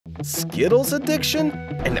Skittles addiction?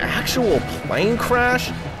 An actual plane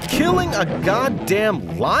crash? Killing a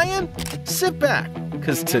goddamn lion? Sit back,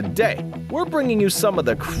 because today we're bringing you some of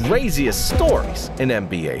the craziest stories in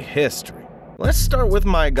NBA history. Let's start with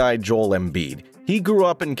my guy Joel Embiid. He grew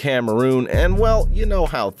up in Cameroon, and well, you know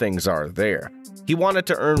how things are there. He wanted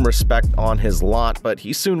to earn respect on his lot, but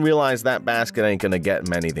he soon realized that basket ain't gonna get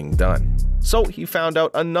him anything done. So he found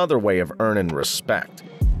out another way of earning respect.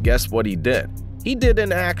 Guess what he did? He did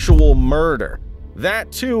an actual murder.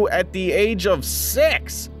 That too at the age of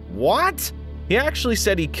 6. What? He actually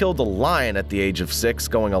said he killed a lion at the age of 6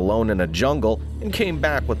 going alone in a jungle and came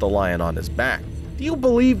back with the lion on his back. Do you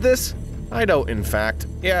believe this? I don't, in fact.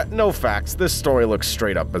 Yeah, no facts. This story looks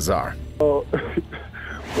straight up bizarre.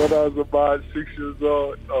 When I was about 6 years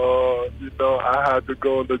old, I had to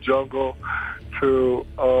go in the jungle to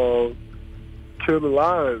kill the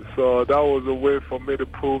lion. So that was a way for me to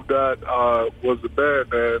prove that I was a man,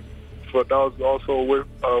 and so that was also a way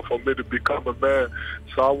for me to become a man.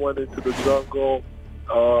 So I went into the jungle.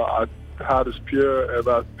 I had a spear and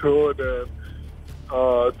I threw it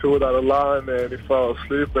at a lion, and he fell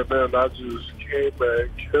asleep. And then I just came and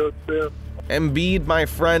killed him. Embiid, my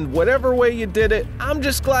friend, whatever way you did it, I'm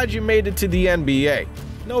just glad you made it to the NBA.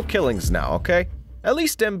 No killings now, okay? At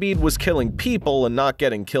least Embiid was killing people and not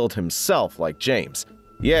getting killed himself like James.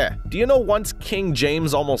 Yeah, do you know once King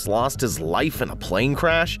James almost lost his life in a plane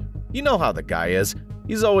crash? You know how the guy is.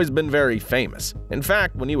 He's always been very famous. In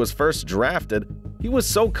fact, when he was first drafted, he was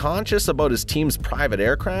so conscious about his team's private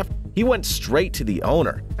aircraft, he went straight to the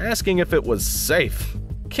owner, asking if it was safe.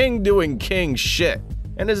 King doing king shit.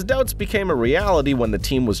 And his doubts became a reality when the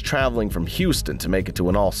team was traveling from Houston to make it to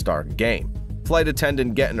an all-star game. Flight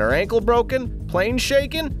attendant getting her ankle broken, plane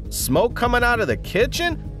shaking, smoke coming out of the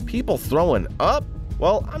kitchen, people throwing up.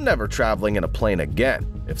 Well, I'm never traveling in a plane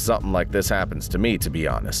again, if something like this happens to me, to be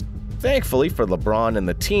honest. Thankfully for LeBron and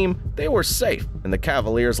the team, they were safe and the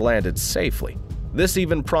Cavaliers landed safely. This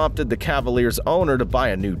even prompted the Cavaliers owner to buy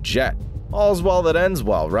a new jet. All's well that ends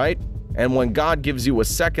well, right? And when God gives you a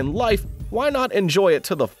second life, why not enjoy it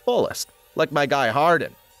to the fullest? Like my guy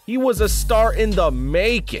Harden. He was a star in the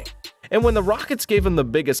making. And when the Rockets gave him the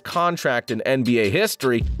biggest contract in NBA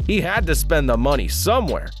history, he had to spend the money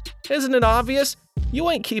somewhere. Isn't it obvious? You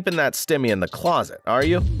ain't keeping that stimmy in the closet, are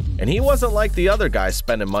you? And he wasn't like the other guys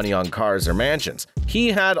spending money on cars or mansions. He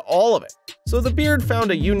had all of it. So the Beard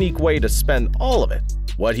found a unique way to spend all of it.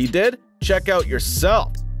 What he did? Check out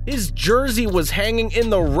yourself. His jersey was hanging in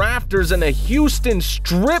the rafters in a Houston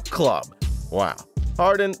strip club. Wow.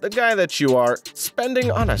 Harden, the guy that you are,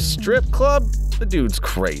 spending on a strip club? The dude's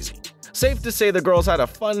crazy. Safe to say the girls had a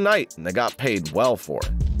fun night and they got paid well for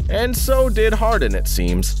it. And so did Harden, it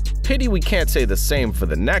seems. Pity we can't say the same for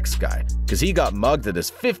the next guy, because he got mugged at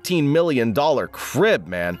his $15 million crib,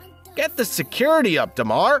 man. Get the security up,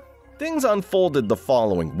 DeMar! Things unfolded the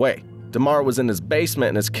following way. DeMar was in his basement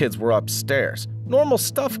and his kids were upstairs. Normal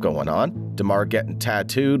stuff going on. DeMar getting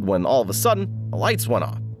tattooed when all of a sudden, the lights went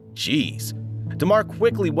off. Jeez. DeMar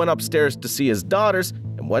quickly went upstairs to see his daughters,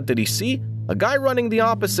 and what did he see? A guy running the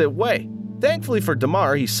opposite way. Thankfully for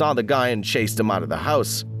DeMar, he saw the guy and chased him out of the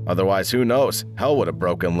house. Otherwise, who knows? Hell would have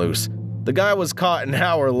broken loose. The guy was caught an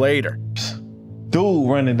hour later. Dude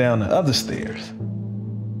running down the other stairs.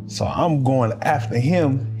 So I'm going after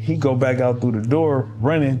him. He go back out through the door,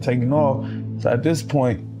 running, taking off. So at this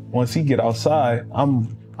point, once he get outside,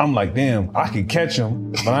 I'm like, damn, I can catch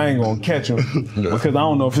him, but I ain't gonna catch him because I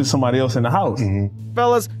don't know if it's somebody else in the house.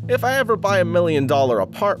 Fellas, if I ever buy $1 million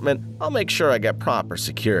apartment, I'll make sure I get proper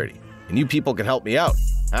security. And you people can help me out.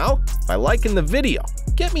 How? By liking the video.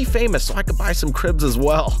 Get me famous so I can buy some cribs as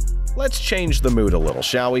well. Let's change the mood a little,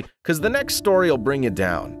 shall we? Because the next story will bring you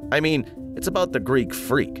down. I mean, it's about the Greek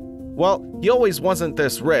freak. Well, he always wasn't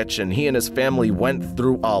this rich, and he and his family went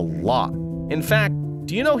through a lot. In fact,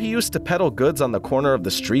 do you know he used to peddle goods on the corner of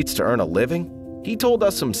the streets to earn a living? He told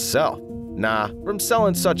us himself. Nah, from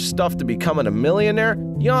selling such stuff to becoming a millionaire,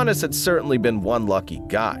 Giannis had certainly been one lucky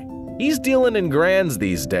guy. He's dealing in grands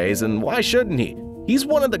these days, and why shouldn't he? He's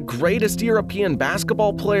one of the greatest European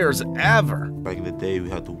basketball players ever. Back in the day, we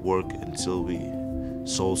had to work until we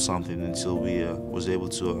sold something, until we was able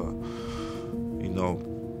to,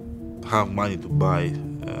 have money to buy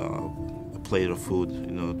a plate of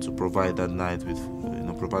food, to provide that night with,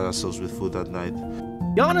 provide ourselves with food that night.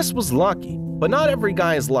 Giannis was lucky, but not every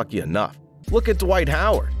guy is lucky enough. Look at Dwight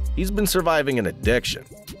Howard. He's been surviving an addiction.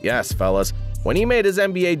 Yes, fellas, when he made his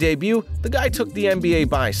NBA debut, the guy took the NBA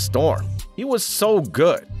by storm. He was so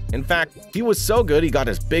good. In fact, he was so good he got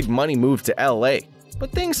his big money moved to LA.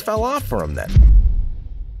 But things fell off for him then.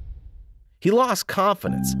 He lost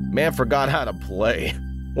confidence. Man forgot how to play.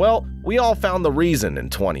 Well, we all found the reason in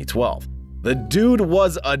 2012. The dude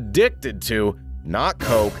was addicted to not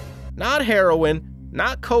coke, not heroin,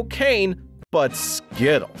 not cocaine, but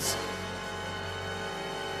Skittles.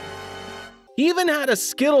 He even had a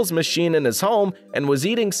Skittles machine in his home and was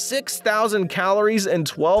eating 6,000 calories and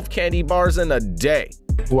 12 candy bars in a day.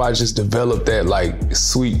 Well, I just developed that like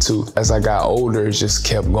sweet tooth. As I got older, it just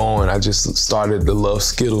kept going. I just started to love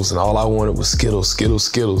Skittles, and all I wanted was Skittles, Skittles,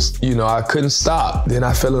 Skittles. You know, I couldn't stop. Then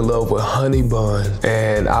I fell in love with honey bun,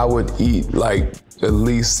 and I would eat like at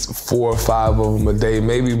least 4 or 5 of them a day,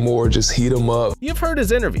 maybe more, just heat them up. You've heard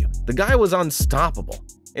his interview. The guy was unstoppable.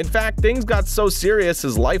 In fact, things got so serious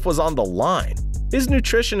his life was on the line. His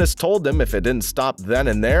nutritionist told him if it didn't stop then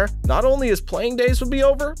and there, not only his playing days would be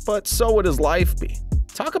over, but so would his life be.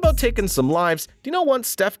 Talk about taking some lives. Do you know once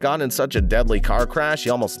Steph got in such a deadly car crash he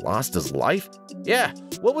almost lost his life? Yeah,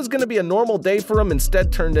 what was going to be a normal day for him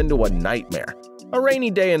instead turned into a nightmare. A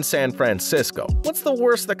rainy day in San Francisco. What's the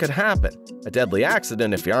worst that could happen? A deadly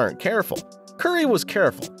accident if you aren't careful. Curry was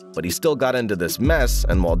careful, but he still got into this mess,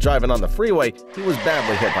 and while driving on the freeway, he was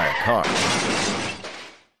badly hit by a car.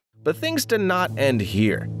 But things did not end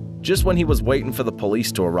here. Just when he was waiting for the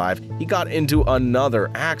police to arrive, he got into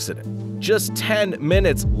another accident. Just 10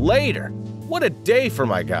 minutes later. What a day for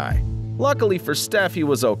my guy. Luckily for Steph, he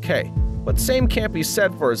was okay, but same can't be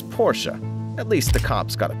said for his Porsche. At least the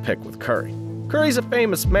cops got a pic with Curry. Curry's a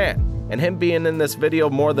famous man, and him being in this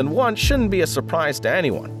video more than once shouldn't be a surprise to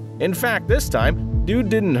anyone. In fact, this time, dude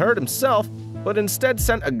didn't hurt himself, but instead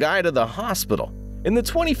sent a guy to the hospital. In the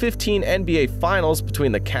 2015 NBA Finals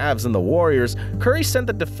between the Cavs and the Warriors, Curry sent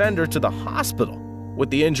the defender to the hospital.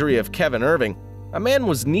 With the injury of Kevin Irving, a man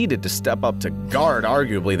was needed to step up to guard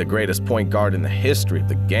arguably the greatest point guard in the history of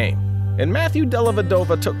the game. And Matthew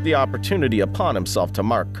Dellavedova took the opportunity upon himself to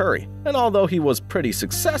mark Curry, and although he was pretty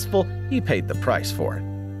successful, he paid the price for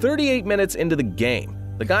it. 38 minutes into the game,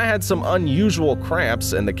 the guy had some unusual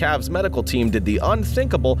cramps, and the Cavs medical team did the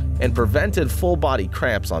unthinkable and prevented full-body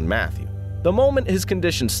cramps on Matthew. The moment his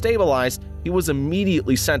condition stabilized, he was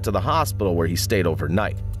immediately sent to the hospital where he stayed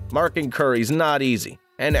overnight. Marking Curry's not easy,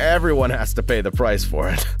 and everyone has to pay the price for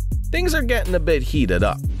it. Things are getting a bit heated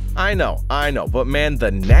up. I know, but man,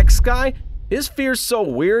 the next guy? His fear's so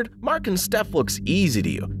weird, marking Steph looks easy to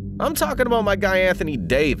you. I'm talking about my guy Anthony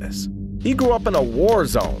Davis. He grew up in a war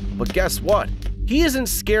zone, but guess what? He isn't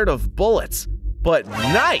scared of bullets, but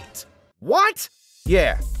night. What?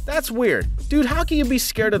 Yeah, that's weird. Dude, how can you be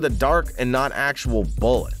scared of the dark and not actual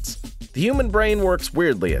bullets? The human brain works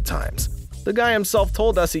weirdly at times. The guy himself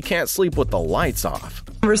told us he can't sleep with the lights off.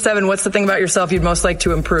 Number 7, what's the thing about yourself you'd most like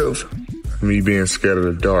to improve? Me being scared of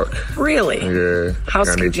the dark. Really? Yeah. How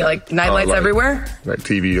scared? Do you like night lights everywhere? Like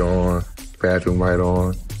TV on, bathroom light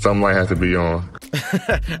on. Something might have to be on.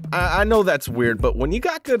 I know that's weird, but when you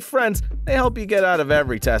got good friends, they help you get out of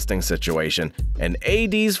every testing situation, and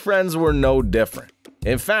AD's friends were no different.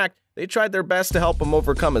 In fact, they tried their best to help him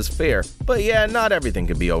overcome his fear, but yeah, not everything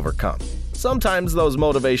can be overcome. Sometimes those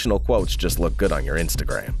motivational quotes just look good on your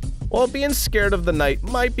Instagram. Well, being scared of the night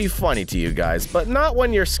might be funny to you guys, but not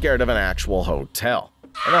when you're scared of an actual hotel.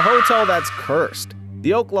 And a hotel that's cursed.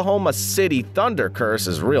 The Oklahoma City Thunder curse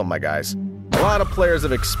is real, my guys. A lot of players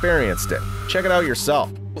have experienced it. Check it out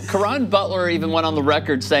yourself. Caron Butler even went on the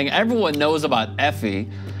record saying everyone knows about Effie.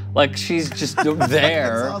 Like, she's just there.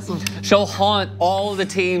 That's awesome. She'll haunt all the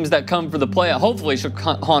teams that come for the playoff. Hopefully, she'll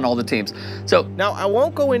haunt all the teams. So now, I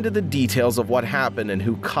won't go into the details of what happened and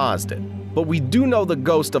who caused it, but we do know the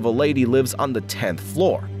ghost of a lady lives on the 10th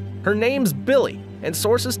floor. Her name's Billy, and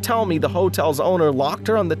sources tell me the hotel's owner locked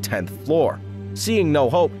her on the 10th floor. Seeing no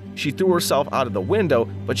hope, she threw herself out of the window,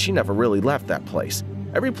 but she never really left that place.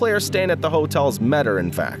 Every player staying at the hotel's met her,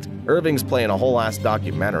 in fact. Irving's playing a whole-ass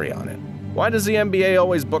documentary on it. Why does the NBA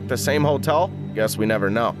always book the same hotel? Guess we never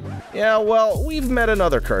know. Yeah, well, we've met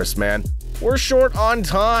another curse, man. We're short on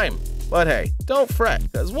time. But hey, don't fret,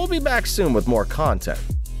 because we'll be back soon with more content.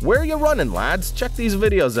 Where you running, lads? Check these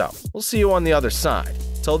videos out. We'll see you on the other side.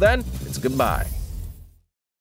 Till then, it's goodbye.